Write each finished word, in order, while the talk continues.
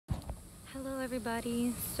Hello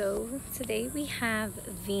everybody. So today we have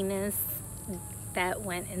Venus that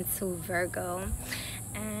went into Virgo,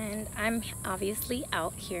 and I'm obviously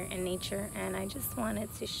out here in nature, and I just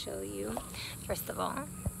wanted to show you, first of all,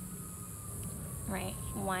 right,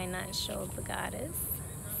 why not show the goddess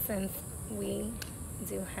since we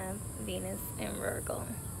do have Venus in Virgo.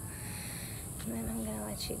 And then I'm gonna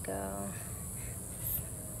let you go.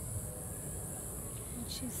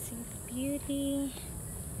 Let you see the beauty.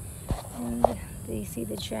 And do you see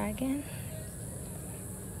the dragon?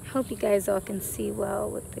 Hope you guys all can see well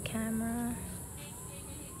with the camera.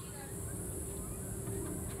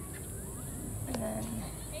 And then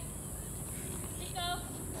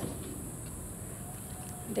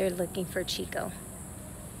they're looking for Chico.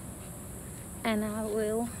 And I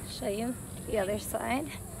will show you the other side.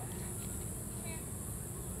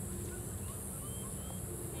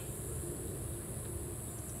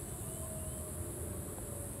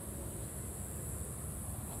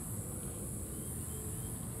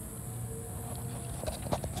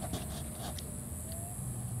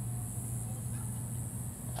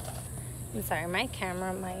 I'm sorry, my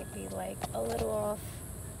camera might be like a little off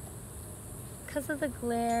because of the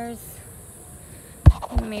glares.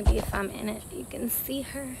 Maybe if I'm in it, you can see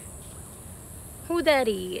her. Who that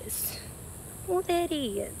is? Who that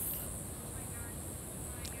is?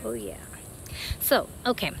 Oh yeah. So,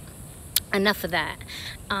 okay. Enough of that.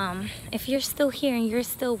 If you're still here and you're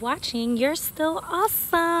still watching, you're still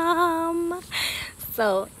awesome.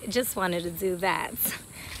 So, just wanted to do that.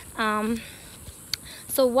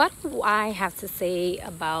 So what do I have to say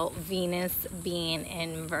about Venus being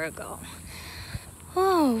in Virgo?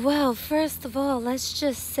 Oh, well, first of all, let's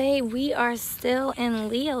just say we are still in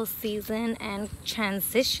Leo season and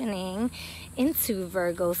transitioning into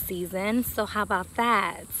Virgo season. So how about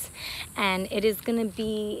that? And it is going to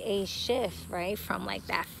be a shift, right? From like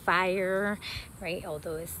that fire, right?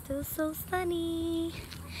 Although it's still so sunny.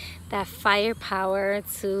 That firepower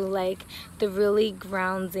to like the really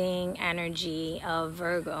grounding energy of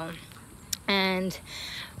Virgo. And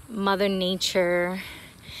Mother Nature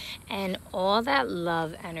and all that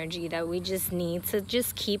love energy that we just need to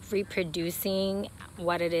just keep reproducing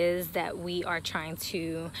what it is that we are trying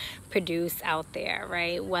to produce out there,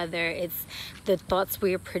 right? Whether it's the thoughts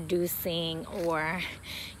we're producing or,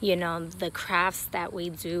 you know, the crafts that we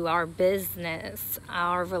do, our business,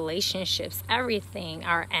 our relationships, everything,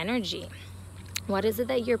 our energy. What is it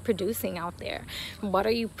that you're producing out there? What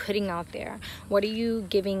are you putting out there? What are you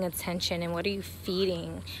giving attention and what are you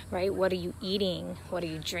feeding, right? What are you eating? What are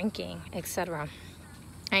you drinking, etc.?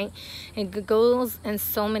 Right? It goes in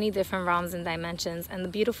so many different realms and dimensions. And the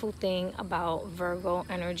beautiful thing about Virgo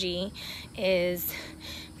energy is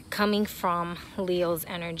coming from Leo's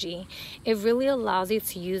energy. It really allows you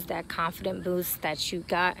to use that confident boost that you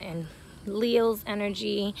got in Leo's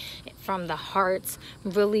energy from the heart,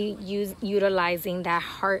 really utilizing that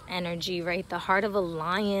heart energy, right? The heart of a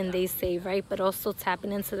lion, they say, right? But also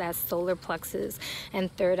tapping into that solar plexus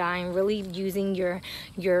and third eye and really using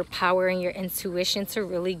your power and your intuition to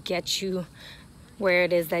really get you where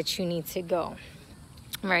it is that you need to go,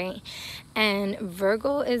 right? And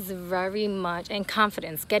Virgo is very much in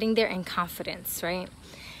confidence, getting there in confidence, right?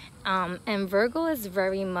 And Virgo is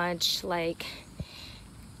very much like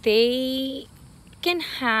they can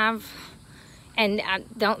have, and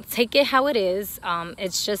don't take it how it is,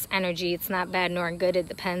 it's just energy. It's not bad nor good. It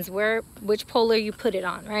depends which polar you put it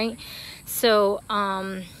on, right? So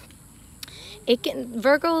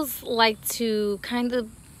Virgos like to kind of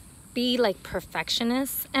be like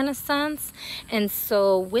perfectionists in a sense, and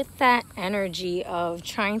so with that energy of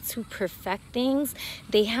trying to perfect things,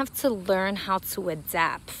 they have to learn how to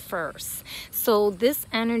adapt first. So this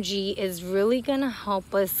energy is really gonna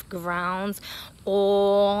help us ground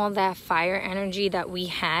all that fire energy that we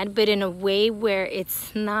had, but in a way where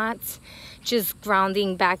it's not just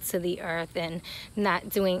grounding back to the earth and not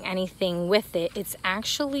doing anything with it. It's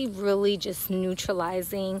actually really just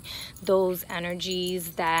neutralizing those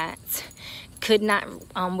energies that could not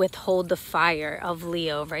withhold the fire of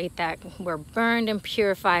Leo, right? That were burned and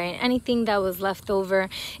purified, and anything that was left over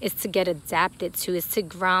is to get adapted to, is to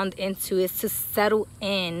ground into, is to settle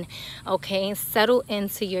in, okay? Settle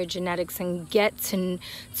into your genetics and get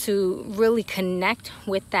to really connect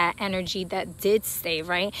with that energy that did stay,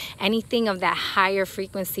 right? Anything of that higher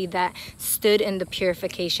frequency that stood in the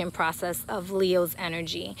purification process of Leo's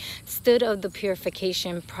energy, stood of the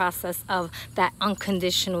purification process of that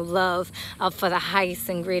unconditional love for the highest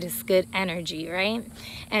and greatest good energy, right?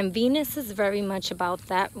 And Venus is very much about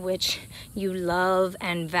that which you love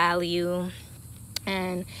and value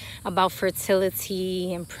and about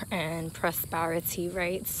fertility and prosperity,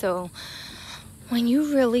 right? So when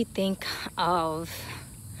you really think of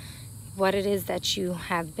what it is that you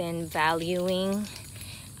have been valuing,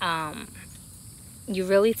 you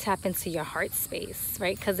really tap into your heart space,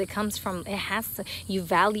 right? Because it comes from, it has to, you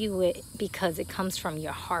value it because it comes from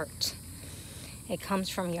your heart. It comes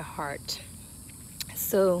from your heart.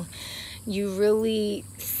 So you really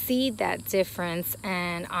see that difference.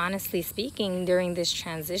 And honestly speaking, during this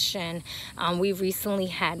transition, we recently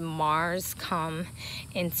had Mars come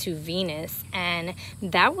into Venus, and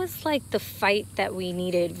that was like the fight that we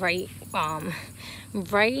needed, right?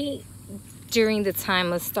 Right during the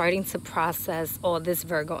time of starting to process all this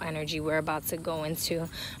Virgo energy we're about to go into,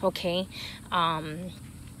 okay?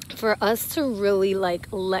 For us to really like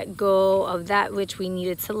let go of that which we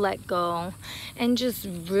needed to let go, and just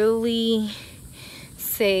really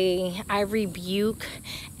say, I rebuke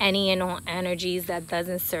any and all energies that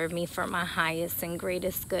doesn't serve me for my highest and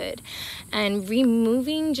greatest good, and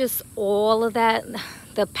removing just all of that,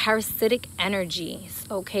 the parasitic energies,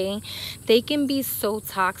 okay? They can be so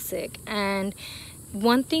toxic. And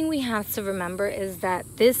one thing we have to remember is that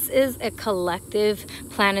this is a collective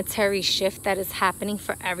planetary shift that is happening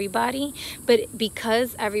for everybody, but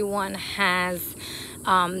because everyone has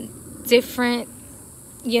different,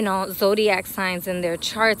 you know, zodiac signs in their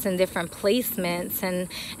charts and different placements and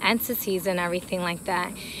entities and everything like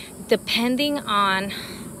that, depending on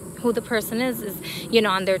who the person is, you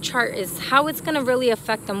know, on their chart, is how it's going to really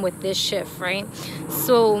affect them with this shift, right?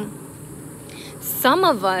 So some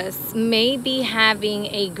of us may be having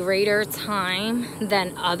a greater time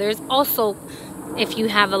than others. Also, if you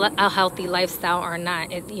have a healthy lifestyle or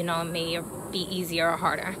not, it, you know, it may be easier or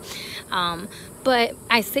harder. But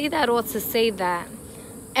I say that all to say that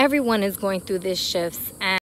everyone is going through these shifts, and